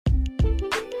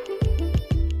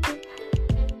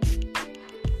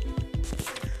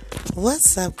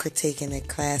What's up, Critiquing It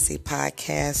Classy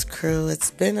podcast crew? It's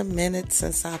been a minute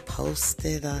since I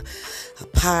posted a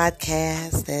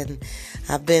podcast, and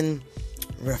I've been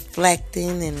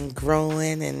reflecting and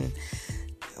growing, and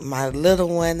my little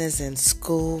one is in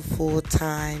school full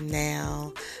time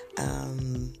now,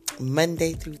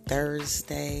 Monday through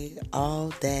Thursday, all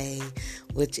day,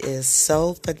 which is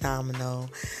so phenomenal.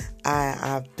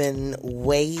 I've been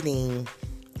waiting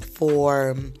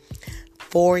for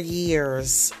 4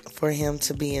 years for him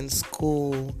to be in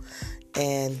school,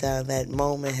 and that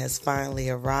moment has finally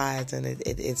arrived, and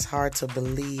it's hard to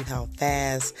believe how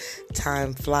fast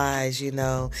time flies.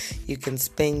 You can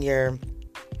spend your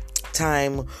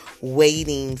time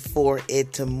waiting for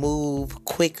it to move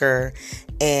quicker,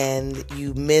 and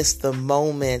you miss the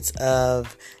moments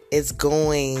of it's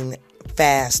going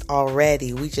fast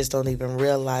already. We just don't even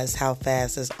realize how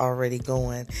fast it's already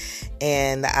going.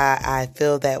 And I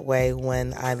feel that way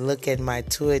when I look at my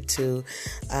Tuitu.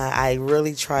 I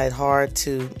really tried hard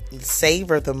to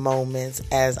savor the moments,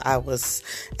 as I was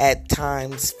at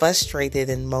times frustrated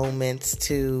in moments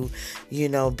to,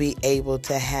 be able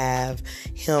to have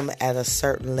him at a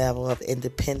certain level of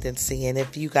independency. And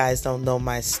if you guys don't know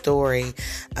my story,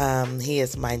 he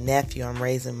is my nephew. I'm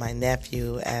raising my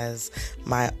nephew as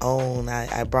my own.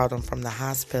 I brought him from the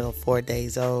hospital 4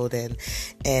 days old,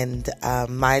 and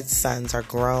my sons are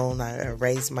grown. I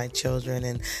raised my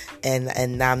children,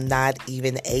 and I'm not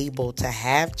even able to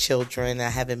have children. I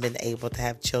haven't been able to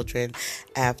have children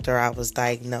after I was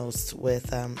diagnosed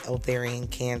with ovarian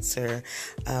cancer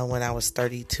when I was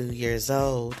 32 years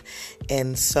old.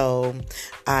 And so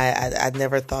I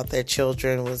never thought that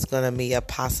children was going to be a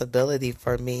possibility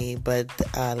for me, but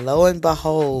lo and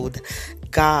behold,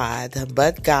 God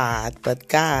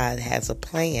has a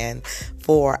plan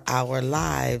for our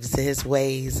lives. His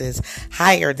ways is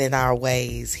higher than our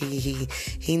ways.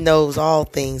 He knows all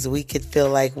things. We could feel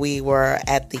like we were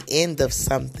at the end of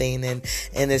something, and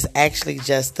it's actually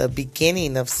just the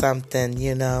beginning of something,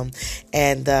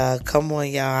 And come on,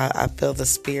 y'all, I feel the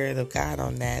Spirit of God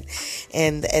on that.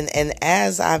 And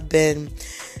as I've been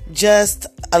just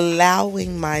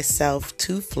allowing myself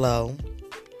to flow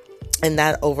and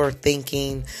not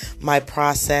overthinking my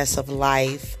process of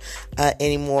life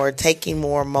anymore, taking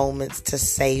more moments to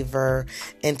savor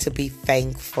and to be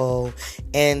thankful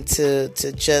and to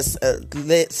just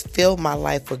fill my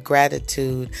life with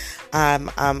gratitude.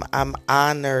 I'm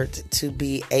honored to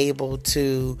be able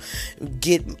to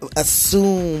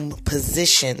assume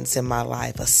positions in my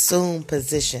life. Assume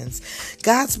positions.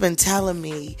 God's been telling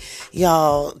me,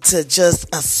 y'all, to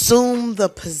just assume the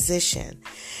position.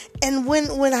 And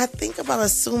when I think about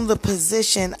assume the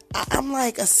position, I'm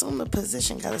like, assume the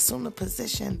position, gotta assume the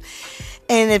position.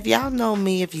 And if y'all know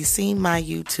me, if you've seen my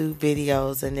YouTube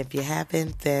videos, and if you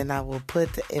haven't, then I will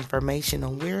put the information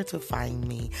on where to find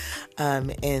me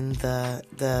in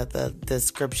the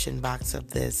description box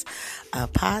of this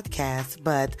podcast.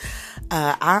 But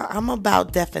I'm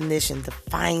about definition,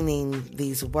 defining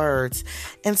these words.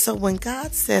 And so when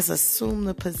God says assume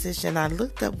the position, I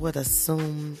looked up what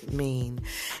assume mean.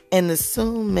 And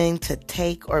assume means to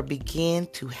take or begin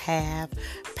to have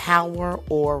power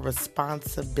or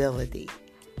responsibility.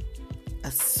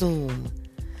 Assume.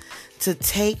 To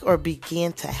take or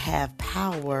begin to have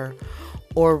power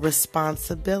or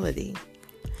responsibility.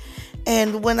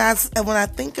 And when I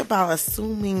think about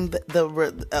assuming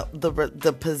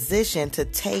the position, to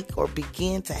take or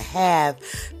begin to have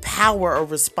power or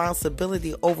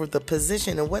responsibility over the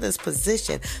position. And what is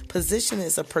position? Position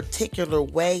is a particular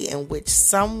way in which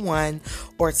someone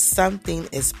or something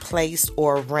is placed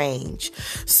or arranged.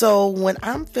 So when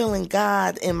I'm feeling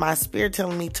God in my spirit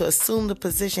telling me to assume the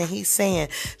position, He's saying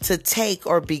to take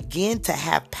or begin to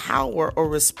have power or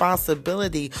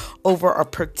responsibility over a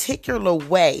particular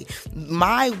way.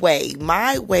 My way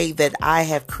that I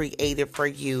have created for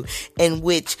you, in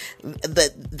which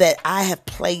that I have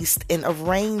placed and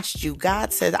arranged you.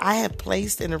 God said, I have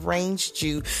placed and arranged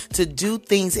you to do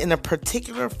things in a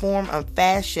particular form of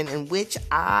fashion in which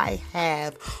I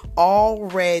have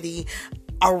already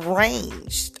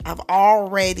arranged. I've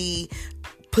already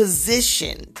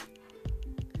positioned.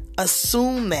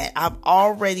 Assume that I've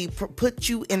already put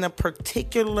you in a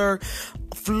particular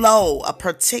flow, a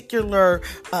particular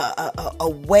a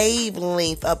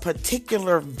wavelength, a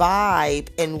particular vibe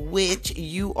in which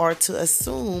you are to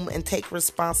assume and take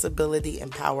responsibility and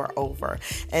power over.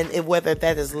 And whether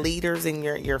that is leaders in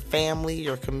your family,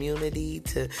 your community,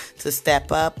 to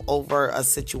step up over a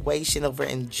situation, over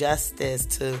injustice,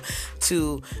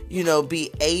 to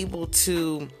be able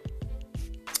to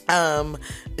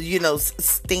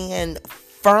stand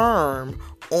firm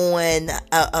on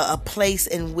a place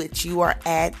in which you are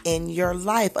at in your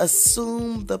life.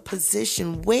 Assume the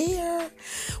position.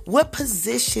 What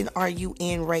position are you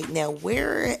in right now?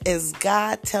 Where is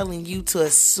God telling you to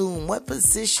assume? What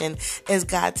position is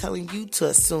God telling you to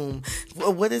assume?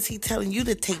 What is he telling you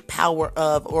to take power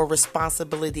of or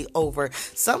responsibility over?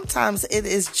 Sometimes it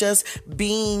is just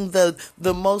being the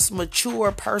most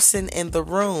mature person in the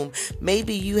room.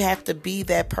 Maybe you have to be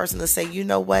that person to say, you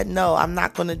know what? No, I'm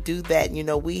not going to do that.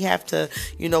 We have to,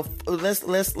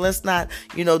 let's not,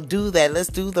 do that. Let's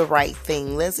do the right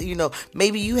thing.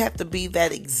 Maybe you have to be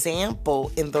that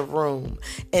example in the room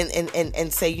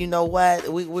and say, you know what?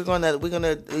 We're going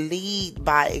to lead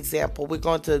by example. We're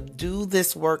going to do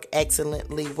this work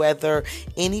excellently, whether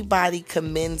anybody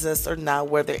commends us or not,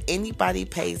 whether anybody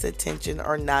pays attention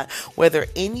or not, whether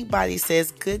anybody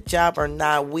says good job or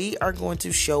not. We are going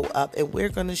to show up, and we're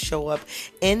going to show up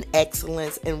in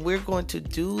excellence, and we're going to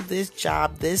do this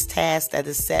job, this task that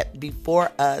is set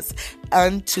before us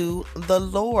unto the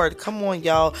Lord. Come on,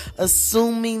 y'all.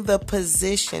 Assuming the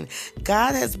position.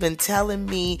 God has been telling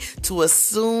me to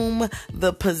assume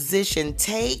the position.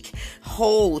 Take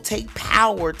hold, take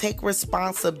power, take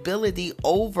responsibility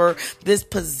over this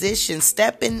position.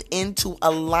 Stepping into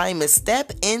alignment.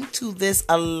 Step into this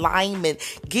alignment.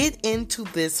 Get into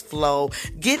this flow.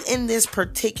 Get in this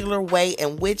particular way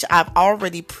in which I've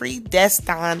already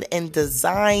predestined and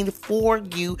designed for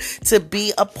you to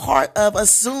be a part of.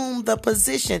 Assume the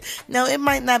position. Now, it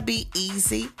might not be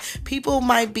easy. People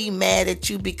might be mad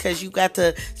at you because you got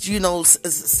to,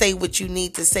 say what you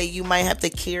need to say. You might have to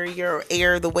carry your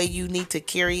air the way you need to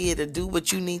carry it or do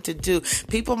what you need to do.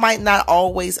 People might not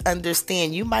always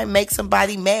understand. You might make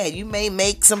somebody mad. You may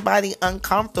make somebody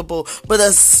uncomfortable, but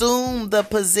assume the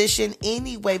position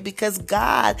anyway, because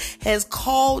God has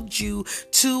called you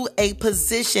to a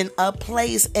position, a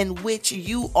place in which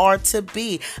you are to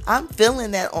be. I'm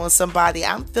feeling that on somebody.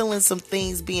 I'm feeling some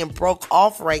things being broke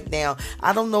off right now.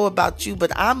 I don't know about you,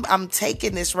 but I'm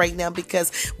taking this right now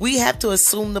because we have to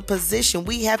assume the position.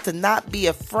 We have to not be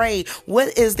afraid.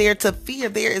 What is there to fear?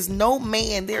 There is no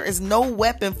man, there is no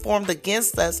weapon formed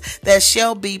against us that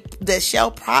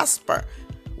shall prosper.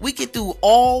 We can do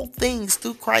all things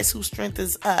through Christ who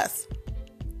strengthens us.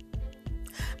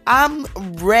 I'm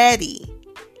ready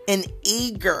and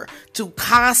eager to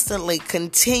constantly,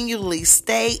 continually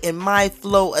stay in my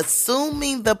flow,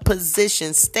 assuming the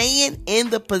position, staying in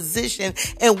the position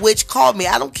in which called me.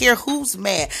 I don't care who's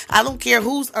mad. I don't care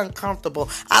who's uncomfortable.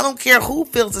 I don't care who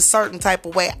feels a certain type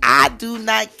of way. I do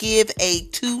not give a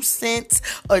 2 cents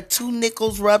or 2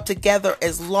 nickels rubbed together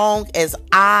as long as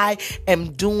I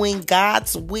am doing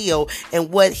God's will and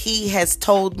what he has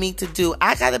told me to do.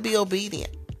 I got to be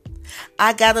obedient.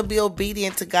 I got to be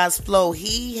obedient to God's flow.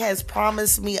 He has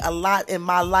promised me a lot in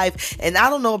my life. And I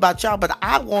don't know about y'all, but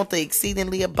I want the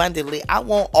exceedingly abundantly. I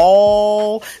want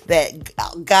all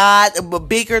that God,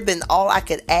 bigger than all I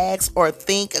could ask or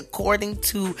think, according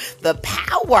to the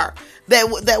power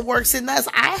that works in us.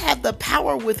 I have the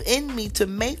power within me to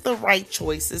make the right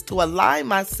choices, to align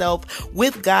myself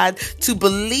with God, to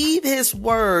believe his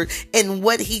word and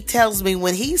what he tells me.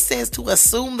 When he says to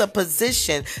assume the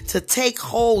position, to take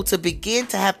hold, to begin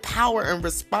to have power and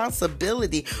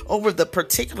responsibility over the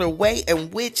particular way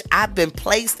in which I've been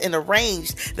placed and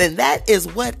arranged, then that is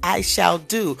what I shall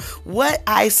do. What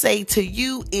I say to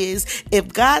you is,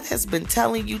 if God has been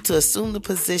telling you to assume the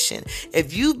position,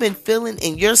 if you've been feeling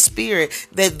in your spirit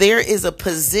that there is a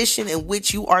position in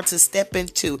which you are to step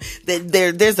into,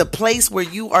 that there's a place where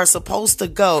you are supposed to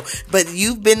go, but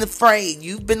you've been afraid,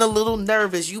 you've been a little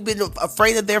nervous, you've been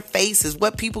afraid of their faces,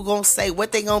 what people gonna say,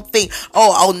 what they gonna think.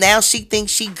 Oh, now she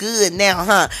thinks she good now,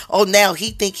 huh? Oh, now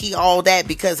he think he all that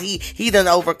because he done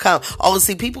overcome. Oh,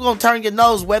 see, people gonna turn your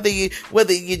nose whether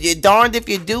you're darned if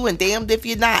you do and damned if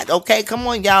you're not. Okay, come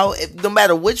on, y'all. No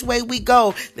matter which way we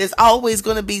go, there's always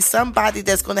gonna be somebody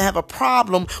that's gonna have a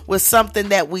problem with something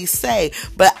that we say.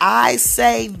 But I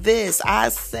say this,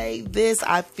 I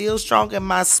feel strong in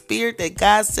my spirit that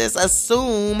God says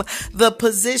assume the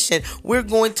position. We're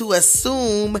going to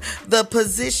assume the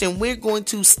position. We're going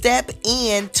to step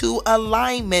into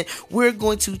alignment. We're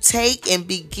going to take and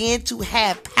begin to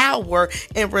have power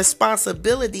and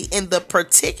responsibility in the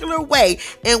particular way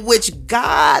in which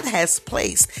God has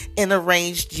placed and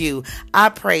arranged you. I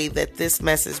pray that this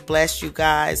message blessed you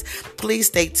guys. Please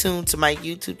stay tuned to my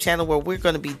YouTube channel channel where we're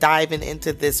going to be diving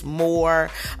into this more.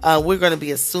 We're going to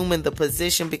be assuming the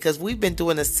position because we've been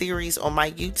doing a series on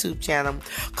my YouTube channel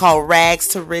called Rags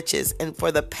to Riches. And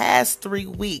for the past 3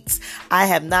 weeks, I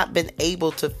have not been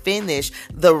able to finish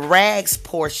the rags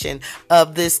portion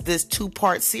of this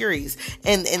 2-part series.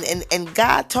 And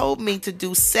God told me to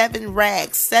do 7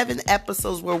 rags, 7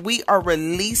 episodes where we are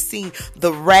releasing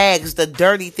the rags, the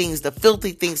dirty things, the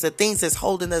filthy things, the things that's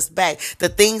holding us back, the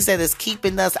things that is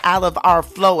keeping us out of our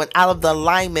flow and out of the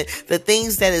alignment, the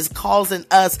things that is causing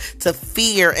us to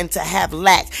fear and to have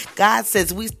lack. God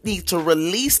says we need to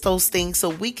release those things so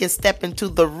we can step into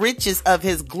the riches of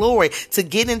his glory, to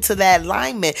get into that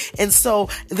alignment. And so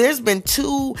there's been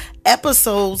 2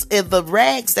 episodes in the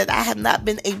rags that I have not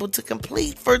been able to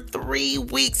complete. For 3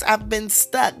 weeks I've been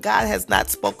stuck. God has not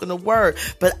spoken a word,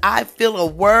 but I feel a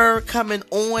word coming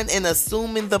on and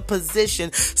assuming the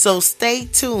position. So stay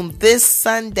tuned this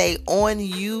Sunday on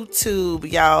YouTube,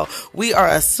 y'all. We are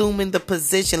assuming the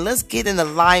position. Let's get in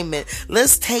alignment.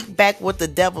 Let's take back what the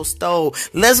devil stole.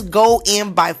 Let's go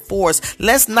in by force.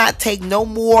 Let's not take no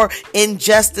more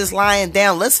injustice lying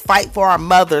down. Let's fight for our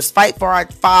mothers, fight for our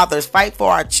fathers, fight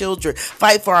for our children,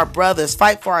 fight for our brothers,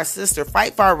 fight for our sisters,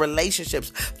 fight for our relationships,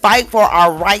 fight for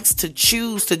our rights to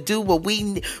choose to do what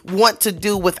we want to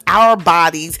do with our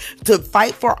bodies, to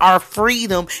fight for our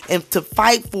freedom, and to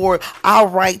fight for our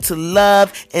right to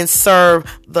love and serve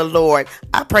the Lord.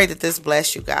 I pray that this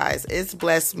bless you guys. It's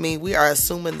blessed me. We are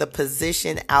assuming the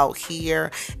position out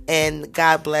here, and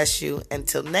God bless you.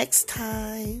 Until next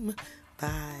time,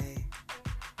 bye.